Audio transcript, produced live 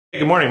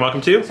Good morning,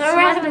 welcome to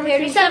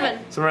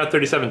SummerMath37.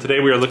 SummerMath37.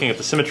 Today we are looking at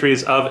the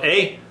symmetries of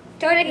a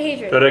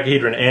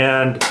dodecahedron.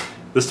 And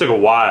this took a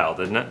while,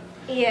 didn't it?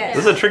 Yes.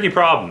 This is a tricky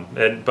problem,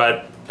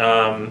 but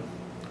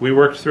we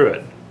worked through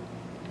it.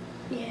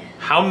 Yeah.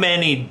 How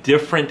many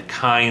different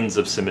kinds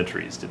of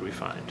symmetries did we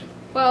find?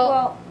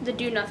 Well, the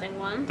do-nothing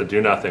one. The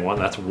do-nothing one,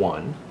 that's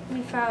one.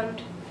 We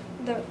found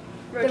the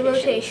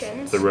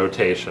rotations. The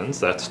rotations,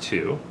 that's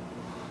two.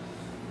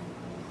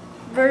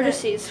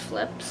 Vertices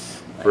flips.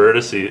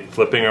 Vertices,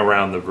 flipping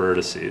around the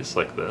vertices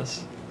like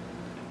this.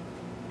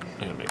 I'm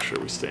gonna make sure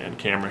we stay on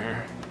camera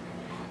here.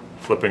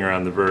 Flipping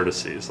around the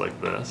vertices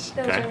like this.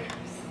 Those okay. are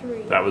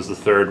three. That was the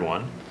third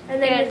one.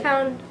 And then we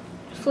found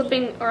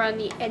flipping around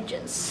the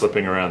edges.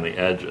 Flipping around the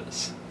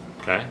edges.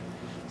 Okay.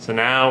 So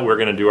now we're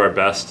gonna do our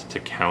best to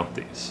count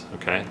these.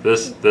 Okay.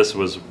 This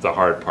was the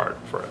hard part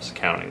for us,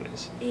 counting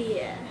these.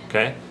 Yeah.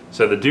 Okay.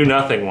 So the do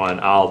nothing one,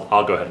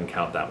 I'll go ahead and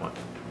count that one.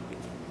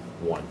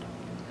 One.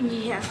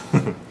 Yeah.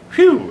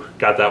 Phew!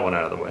 Got that one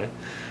out of the way.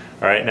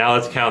 All right, now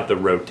let's count the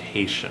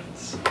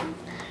rotations.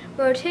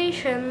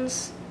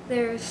 Rotations,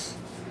 there's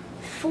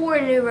 4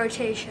 new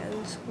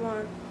rotations.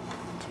 1,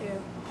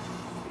 2,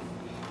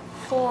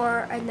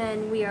 4, and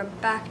then we are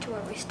back to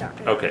where we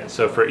started. Okay,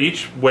 so for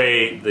each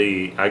way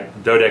the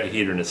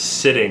dodecahedron is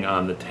sitting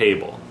on the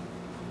table,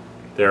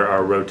 there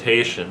are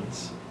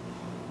rotations.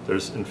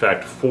 There's in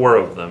fact 4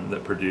 of them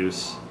that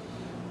produce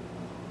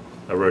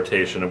a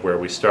rotation of where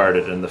we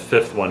started, and the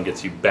 5th one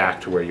gets you back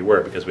to where you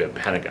were because we have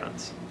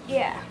pentagons.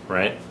 Yeah.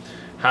 Right?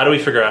 How do we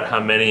figure out how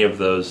many of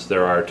those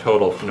there are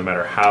total, no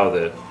matter how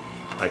the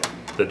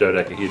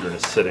dodecahedron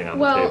is sitting on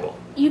the table? Well,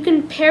 you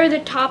can pair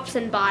the tops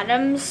and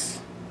bottoms.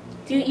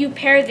 You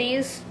pair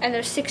these, and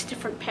there's 6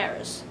 different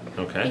pairs.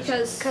 Okay.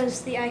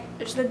 Because the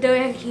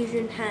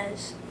dodecahedron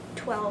has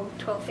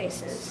 12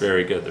 faces.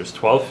 Very good. There's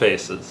 12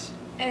 faces.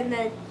 And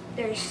then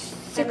there's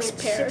 6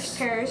 pairs. 6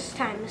 pairs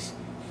times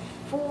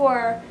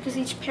 4. Because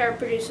each pair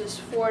produces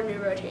 4 new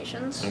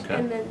rotations. Okay.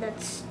 And then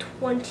that's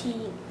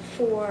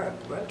 24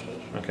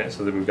 rotations. Okay,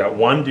 so then we've got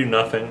 1 do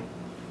nothing,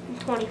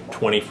 24.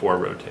 24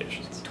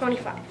 rotations.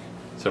 25.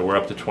 So we're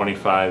up to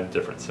 25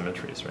 different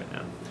symmetries right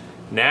now.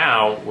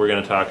 Now we're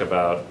going to talk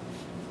about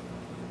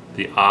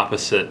the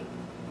opposite,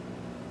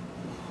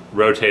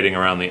 rotating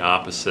around the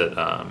opposite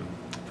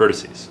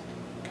vertices.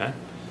 Okay?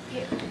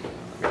 Yeah.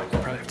 I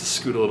probably have to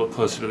scoot a little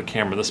closer to the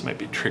camera. This might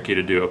be tricky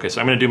to do. Okay, so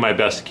I'm going to do my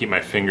best to keep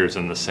my fingers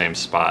in the same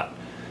spot.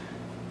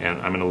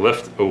 And I'm going to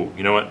lift, oh,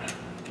 you know what?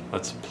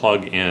 Let's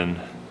plug in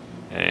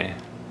a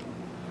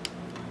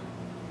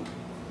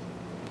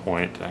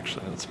point.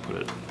 Actually, let's put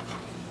it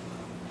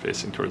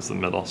facing towards the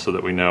middle so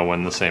that we know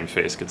when the same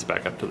face gets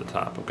back up to the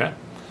top, okay?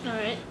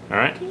 Alright.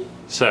 Alright?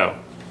 So,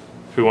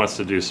 who wants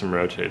to do some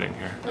rotating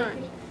here?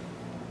 Alright.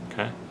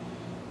 Okay.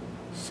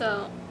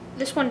 So,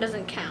 this one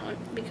doesn't count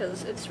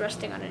because it's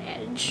resting on an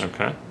edge.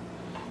 Okay.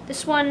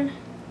 This one,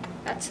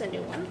 that's a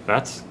new one.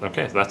 That's,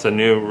 okay, that's a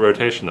new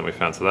rotation that we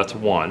found. So that's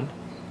 1.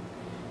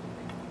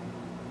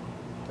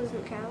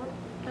 Doesn't count.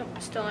 Nope,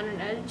 still on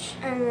an edge.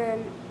 And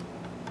then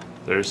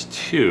There's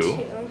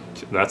 2.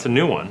 That's a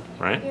new one,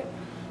 right? Yep.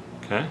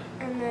 Okay.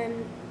 And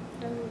then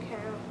doesn't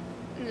count.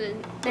 And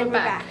then Then we're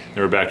back. And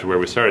we're back to where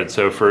we started.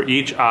 So for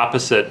each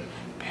opposite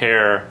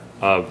pair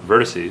of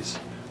vertices,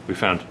 we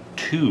found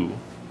 2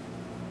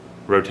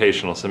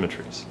 rotational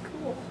symmetries.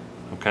 Cool.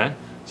 Okay?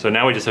 So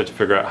now we just have to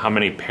figure out how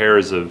many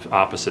pairs of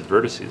opposite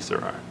vertices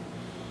there are.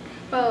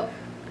 Well,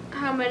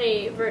 how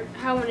many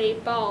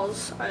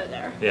balls are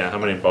there? Yeah, how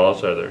many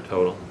balls are there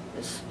total?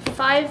 There's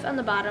 5 on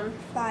the bottom,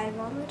 5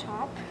 on the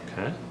top.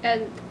 Okay.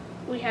 and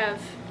we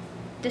have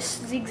this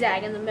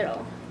zigzag in the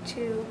middle.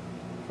 2,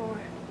 4,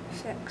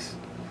 6,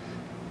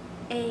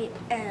 8,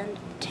 and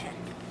 10.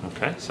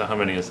 Okay, so how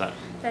many is that?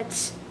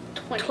 That's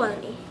 20.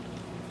 20.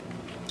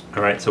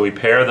 All right, so we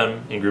pair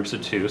them in groups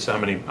of 2. So how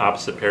many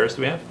opposite pairs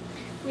do we have?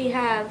 We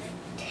have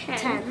 10.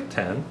 10.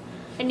 10.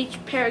 And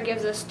each pair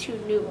gives us 2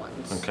 new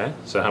ones. Okay,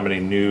 so how many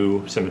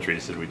new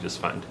symmetries did we just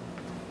find?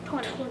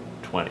 20.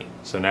 20.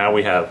 So now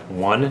we have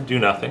 1 do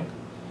nothing,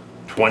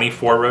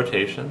 24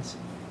 rotations,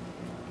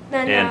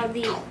 Then now and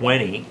the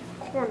 20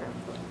 corner.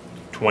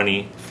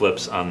 20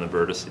 flips on the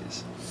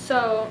vertices.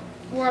 So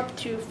we're up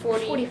to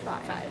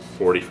 45.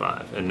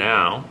 45. And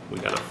now we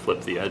got to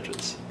flip the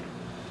edges.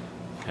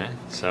 Okay,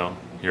 so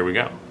here we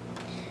go.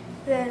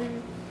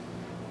 Then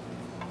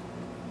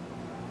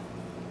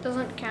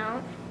Doesn't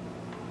count.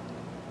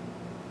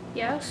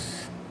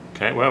 Yes.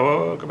 Okay,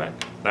 whoa, go back.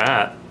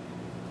 That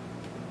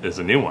is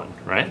a new one,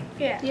 right?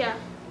 yeah. Yeah.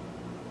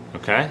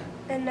 Okay.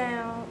 And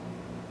now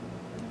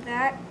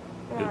that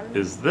one.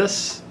 Is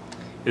this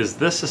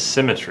a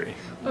symmetry?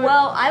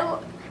 Well,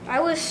 I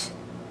was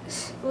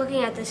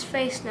looking at this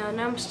face now.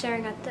 Now I'm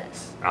staring at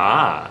this.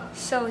 Ah,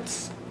 So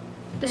it's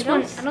This I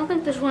don't one, I don't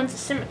think this one's a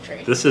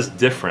symmetry. this is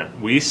different.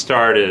 We've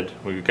got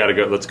to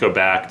go, let's go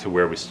back to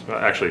where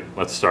actually,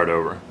 let's start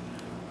over.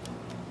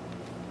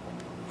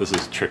 This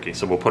is tricky,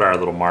 so we'll put our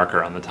little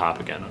marker on the top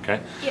again,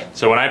 okay? Yeah.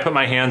 So when I put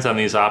my hands on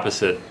these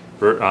opposite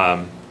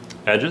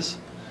edges,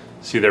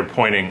 See, they're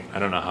pointing, I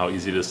don't know how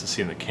easy it is to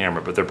see in the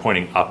camera, but they're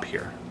pointing up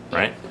here.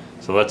 right?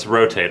 So let's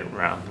rotate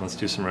around. Let's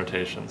do some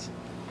rotations.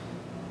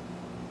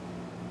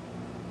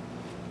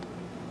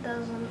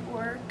 Doesn't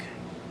work.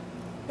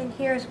 And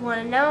here's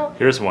one. Now,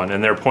 Here's one,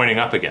 and they're pointing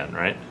up again,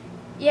 right?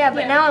 yeah,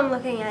 but Yeah. now I'm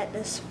looking at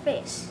this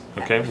face.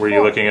 Okay, At were you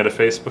four. looking at a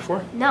face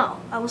before? No,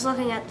 I was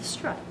looking at the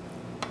strut.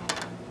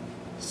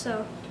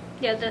 So,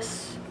 Yeah,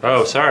 this.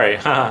 Oh, sorry.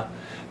 Haha.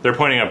 They're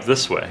pointing up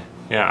this way.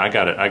 Yeah, I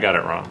got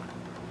it wrong.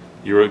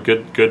 You were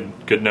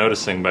good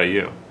noticing by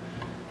you.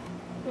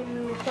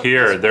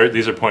 Here,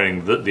 these are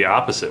pointing the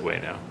opposite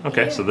way now.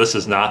 Okay, so Yeah. this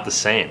is not the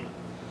same.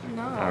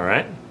 no. All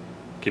right,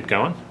 keep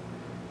going.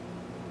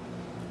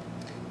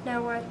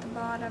 Now we're at the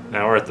bottom.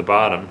 Now we're at the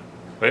bottom.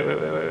 Wait.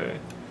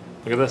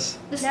 Look at this.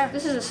 This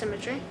is a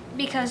symmetry.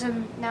 Because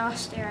I'm now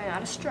staring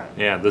at a strut.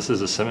 Yeah, this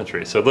is a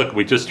symmetry. So look,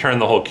 we just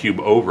turned the whole cube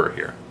over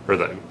here, or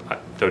the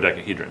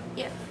dodecahedron.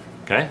 Yeah.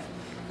 Okay?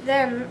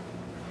 Then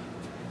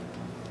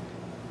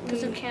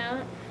Does it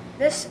count?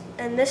 this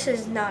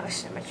is not a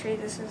symmetry.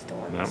 This is the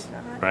one No, that's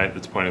not. right,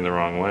 it's pointing the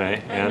wrong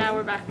way. And now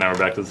we're back. Now we're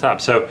back to the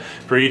top. So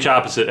for each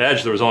opposite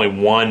edge, there was only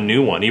one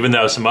new one, even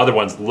though some other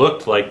ones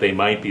looked like they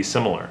might be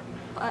similar,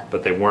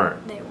 but they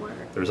weren't. They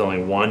weren't. There's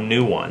only one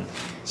new one.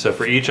 So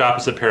for each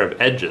opposite pair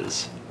of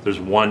edges, there's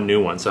one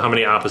new one. So how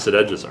many opposite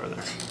edges are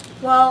there?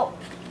 Well,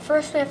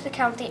 first we have to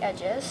count the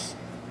edges.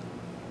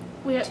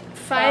 We have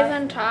 5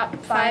 on top,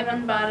 5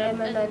 on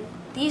bottom, and then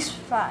these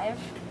 5.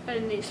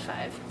 and these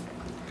 5.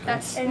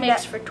 That And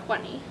makes that- for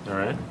 20. All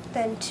right,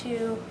 Then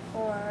 2,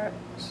 4,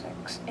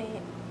 6, 8,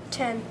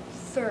 10,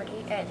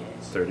 30 edges.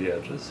 30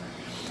 edges.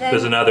 Then,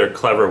 There's another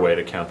clever way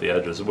to count the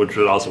edges, which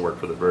would also work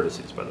for the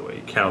vertices, by the way.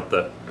 You count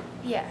the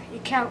yeah, you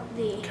count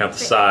the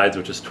sides,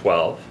 which is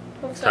 12,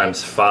 Both times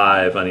sides.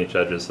 5 on each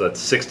edges, so that's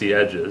 60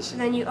 edges.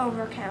 And then you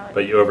overcount.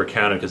 But you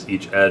overcount it because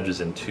each edge is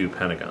in 2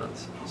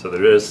 pentagons. So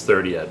there is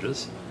 30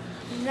 edges.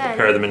 And then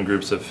Pair them in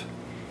groups of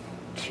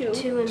 2.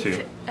 2 and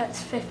Two.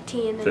 that's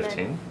 15. And 15.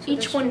 Then, so Each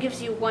there's one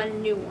gives you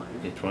one new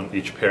one.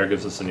 Each pair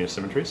gives us a new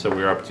symmetry, so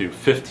we're up to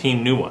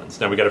 15 new ones.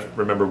 Now we got to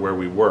remember where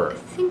we were. I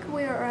think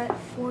we are at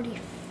 45.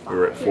 We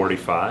were at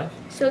 45.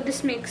 So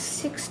this makes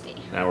 60.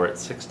 Now we're at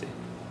 60.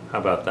 How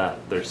about that?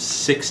 There's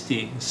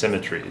 60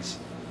 symmetries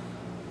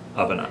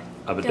of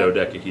a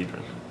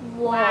dodecahedron.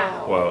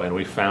 Wow. Whoa, and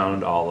we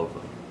found all of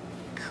them.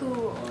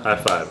 Cool. High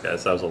five,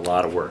 guys. That was a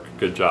lot of work.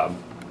 Good job.